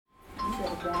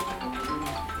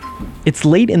It's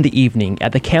late in the evening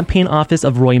at the campaign office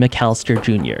of Roy McAllister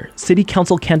Jr., city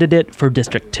council candidate for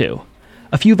District 2.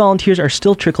 A few volunteers are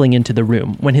still trickling into the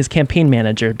room when his campaign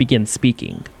manager begins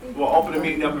speaking. We'll open the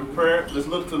meeting up in prayer. Let's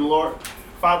look to the Lord.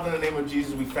 Father, in the name of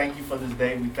Jesus, we thank you for this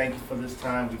day. We thank you for this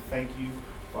time. We thank you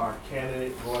for our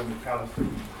candidate, Roy McAllister. We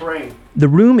pray. The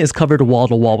room is covered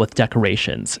wall-to-wall with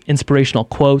decorations, inspirational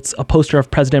quotes, a poster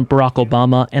of President Barack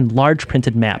Obama, and large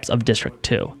printed maps of District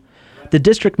 2. The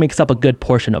district makes up a good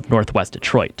portion of Northwest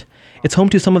Detroit. It's home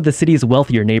to some of the city's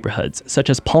wealthier neighborhoods, such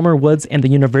as Palmer Woods and the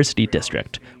University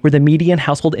District, where the median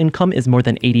household income is more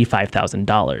than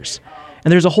 $85,000.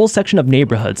 And there's a whole section of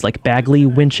neighborhoods like Bagley,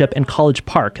 Winship, and College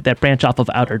Park that branch off of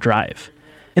Outer Drive.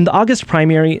 In the August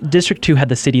primary, District 2 had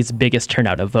the city's biggest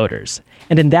turnout of voters.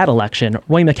 And in that election,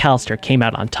 Roy McAllister came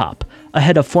out on top,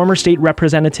 ahead of former state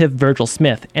representative Virgil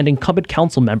Smith and incumbent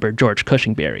council member George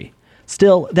Cushingberry.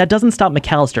 Still, that doesn't stop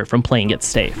McAllister from playing it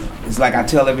safe. It's like I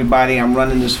tell everybody I'm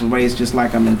running this race just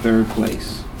like I'm in third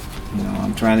place. You know,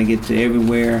 I'm trying to get to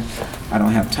everywhere. I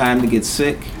don't have time to get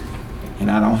sick,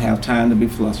 and I don't have time to be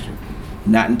flustered.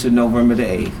 Not until November the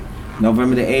 8th.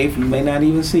 November the 8th, you may not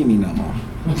even see me no more.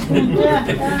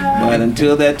 But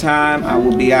until that time, I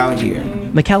will be out here.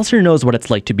 McAllister knows what it's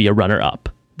like to be a runner-up.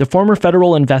 The former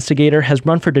federal investigator has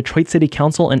run for Detroit City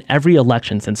Council in every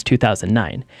election since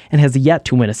 2009 and has yet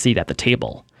to win a seat at the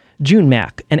table. June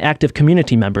Mack, an active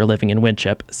community member living in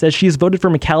Winship, says she's voted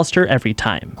for McAllister every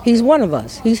time. He's one of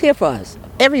us. He's here for us.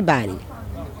 Everybody.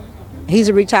 He's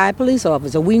a retired police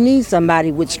officer. We need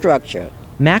somebody with structure.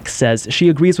 Mack says she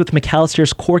agrees with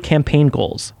McAllister's core campaign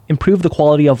goals: improve the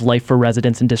quality of life for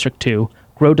residents in District 2,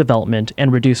 grow development,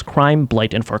 and reduce crime,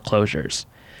 blight, and foreclosures.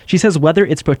 She says whether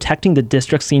it's protecting the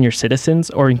district's senior citizens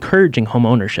or encouraging home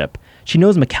ownership, she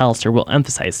knows McAllister will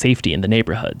emphasize safety in the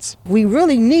neighborhoods. We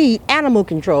really need animal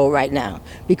control right now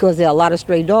because there are a lot of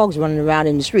stray dogs running around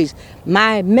in the streets.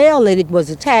 My mail lady was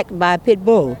attacked by a pit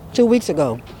bull 2 weeks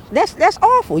ago. That's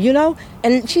awful, you know,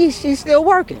 and she's still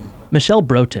working. Michelle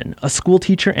Broughton, a school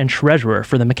teacher and treasurer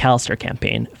for the McAllister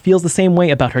campaign, feels the same way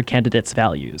about her candidate's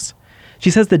values. She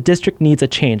says the district needs a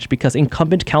change because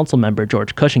incumbent council member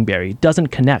George Cushingberry doesn't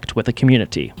connect with the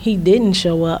community. He didn't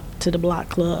show up to the block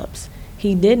clubs.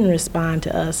 He didn't respond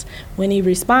to us. When he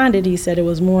responded, he said it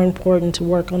was more important to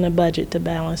work on the budget, to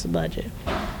balance the budget.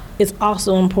 It's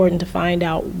also important to find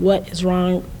out what is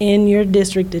wrong in your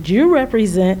district that you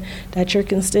represent, that your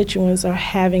constituents are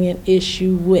having an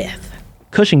issue with.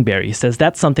 Cushingberry says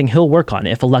that's something he'll work on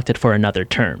if elected for another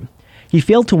term. He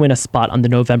failed to win a spot on the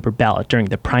November ballot during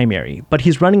the primary, but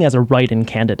he's running as a write-in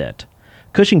candidate.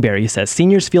 Cushingberry says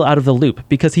seniors feel out of the loop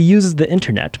because he uses the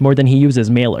internet more than he uses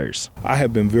mailers. I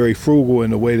have been very frugal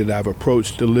in the way that I've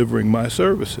approached delivering my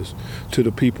services to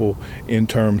the people in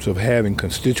terms of having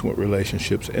constituent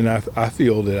relationships, and I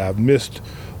feel that I've missed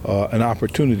an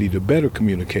opportunity to better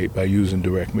communicate by using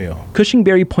direct mail.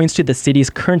 Cushingberry points to the city's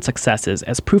current successes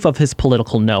as proof of his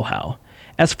political know-how.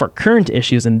 As for current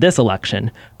issues in this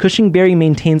election, Cushingberry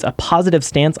maintains a positive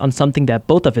stance on something that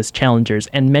both of his challengers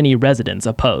and many residents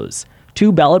oppose: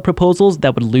 2 ballot proposals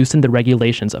that would loosen the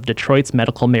regulations of Detroit's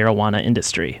medical marijuana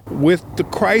industry. With the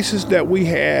crisis that we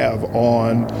have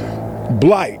on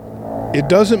blight, it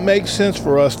doesn't make sense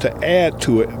for us to add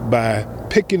to it by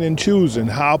picking and choosing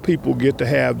how people get to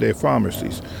have their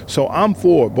pharmacies. So I'm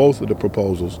for both of the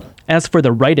proposals. As for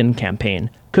the write-in campaign,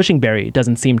 Cushingberry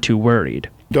doesn't seem too worried.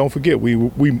 Don't forget, we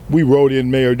wrote in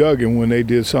Mayor Duggan when they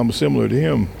did something similar to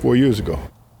him 4 years ago.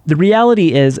 The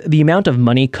reality is the amount of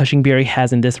money Cushingberry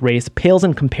has in this race pales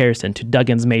in comparison to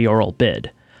Duggan's mayoral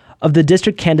bid. Of the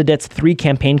district candidates' 3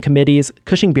 campaign committees,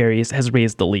 Cushingberry's has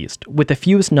raised the least, with the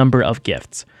fewest number of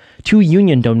gifts. 2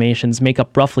 union donations make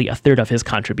up roughly a third of his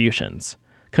contributions.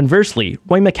 Conversely,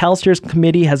 Roy McAllister's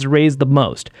committee has raised the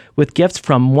most, with gifts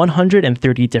from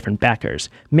 130 different backers,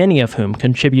 many of whom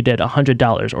contributed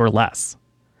 $100 or less.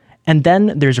 And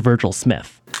then there's Virgil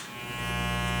Smith.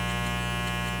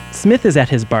 Smith is at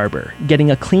his barber,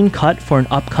 getting a clean cut for an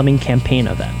upcoming campaign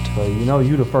event. So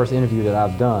you're the first interview that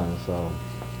I've done, so...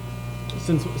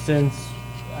 Since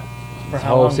for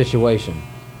how long? Whole situation,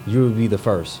 you would be the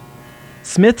first.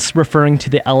 Smith's referring to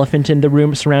the elephant in the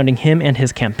room surrounding him and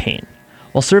his campaign.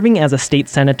 While serving as a state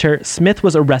senator, Smith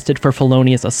was arrested for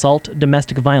felonious assault,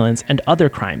 domestic violence, and other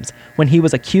crimes when he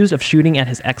was accused of shooting at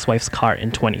his ex-wife's car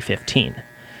in 2015.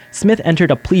 Smith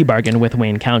entered a plea bargain with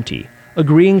Wayne County,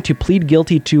 agreeing to plead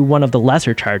guilty to one of the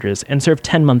lesser charges and serve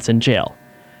 10 months in jail.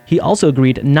 He also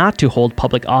agreed not to hold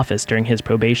public office during his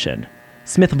probation.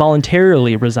 Smith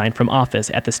voluntarily resigned from office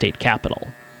at the state capitol.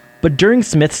 But during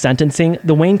Smith's sentencing,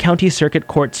 the Wayne County Circuit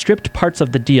Court stripped parts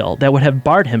of the deal that would have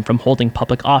barred him from holding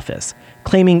public office,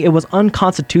 claiming it was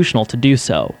unconstitutional to do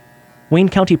so. Wayne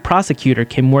County prosecutor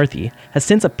Kim Worthy has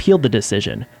since appealed the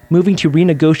decision, moving to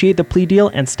renegotiate the plea deal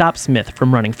and stop Smith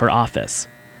from running for office.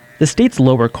 The state's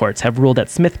lower courts have ruled that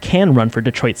Smith can run for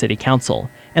Detroit City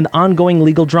Council, and the ongoing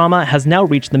legal drama has now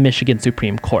reached the Michigan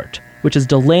Supreme Court, which is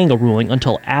delaying a ruling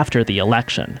until after the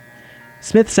election.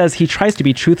 Smith says he tries to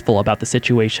be truthful about the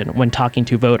situation when talking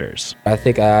to voters. I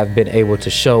think I've been able to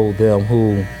show them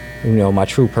who, my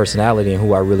true personality and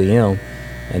who I really am,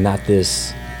 and not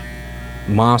this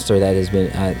monster that has been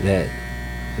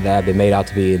that I've been made out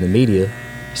to be in the media,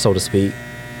 so to speak,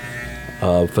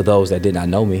 for those that did not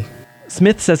know me.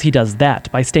 Smith says he does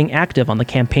that by staying active on the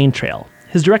campaign trail.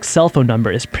 His direct cell phone number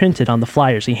is printed on the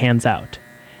flyers he hands out.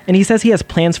 And he says he has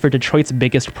plans for Detroit's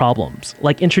biggest problems,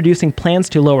 like introducing plans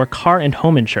to lower car and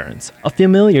home insurance, a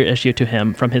familiar issue to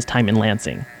him from his time in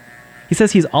Lansing. He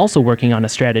says he's also working on a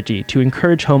strategy to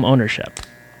encourage home ownership.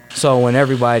 So when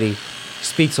everybody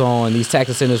speaks on these tax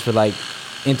incentives for like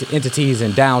entities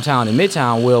in downtown and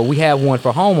midtown, well, we have one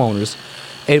for homeowners,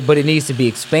 but it needs to be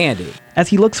expanded. As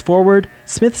he looks forward,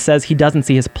 Smith says he doesn't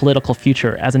see his political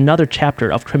future as another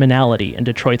chapter of criminality in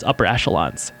Detroit's upper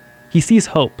echelons. He sees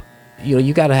hope.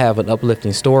 You got to have an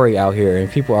uplifting story out here, and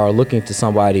people are looking to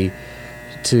somebody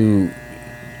to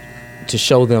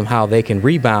show them how they can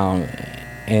rebound,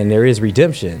 and there is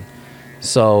redemption.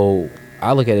 So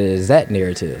I look at it as that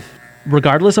narrative.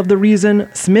 Regardless of the reason,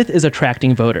 Smith is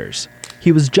attracting voters.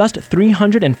 He was just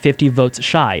 350 votes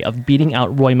shy of beating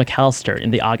out Roy McAllister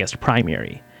in the August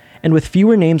primary. And with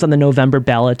fewer names on the November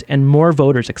ballot and more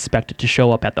voters expected to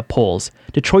show up at the polls,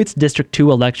 Detroit's District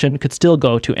 2 election could still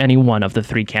go to any one of the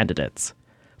three candidates.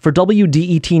 For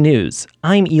WDET News,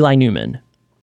 I'm Eli Newman.